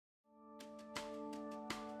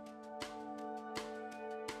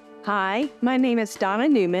Hi, my name is Donna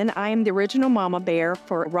Newman. I am the original mama bear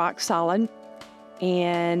for Rock Solid.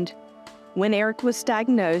 And when Eric was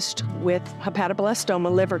diagnosed with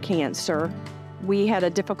hepatoblastoma liver cancer, we had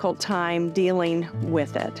a difficult time dealing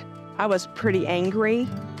with it. I was pretty angry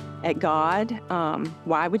at God.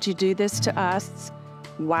 Why would you do this to us?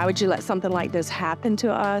 Why would you let something like this happen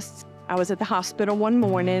to us? I was at the hospital one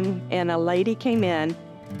morning and a lady came in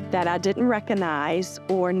that I didn't recognize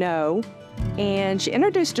or know. And she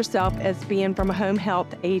introduced herself as being from a home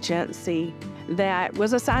health agency that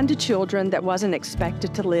was assigned to children that wasn't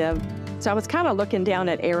expected to live. So I was kind of looking down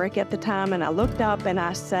at Eric at the time, and I looked up and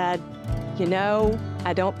I said, you know,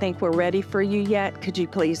 I don't think we're ready for you yet. Could you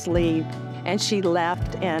please leave? And she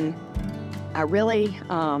left, and I really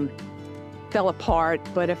fell apart.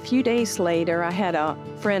 But a few days later, I had a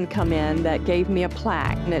friend come in that gave me a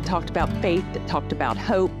plaque, and it talked about faith, it talked about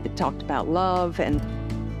hope, it talked about love, and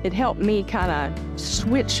it helped me kind of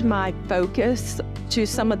switch my focus to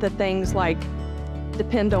some of the things like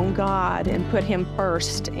depend on God and put Him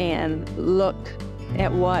first and look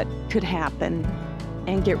at what could happen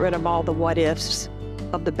and get rid of all the what ifs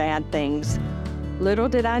of the bad things. Little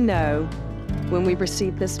did I know when we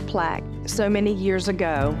received this plaque so many years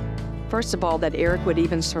ago, first of all, that Eric would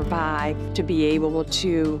even survive to be able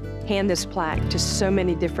to hand this plaque to so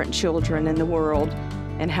many different children in the world,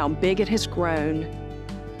 and how big it has grown,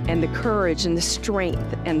 and the courage and the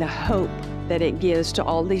strength and the hope that it gives to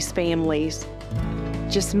all these families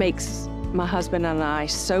just makes my husband and I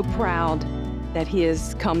so proud that he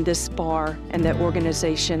has come this far and that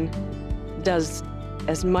organization does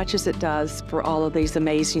as much as it does for all of these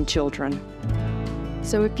amazing children.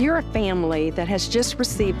 So if you're a family that has just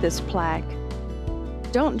received this plaque,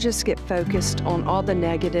 don't just get focused on all the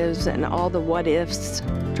negatives and all the what ifs.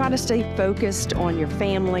 Try to stay focused on your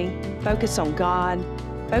family, focus on God,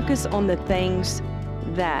 focus on the things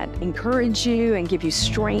that encourage you and give you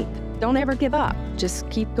strength. Don't ever give up. Just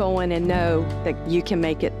keep going and know that you can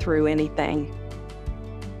make it through anything.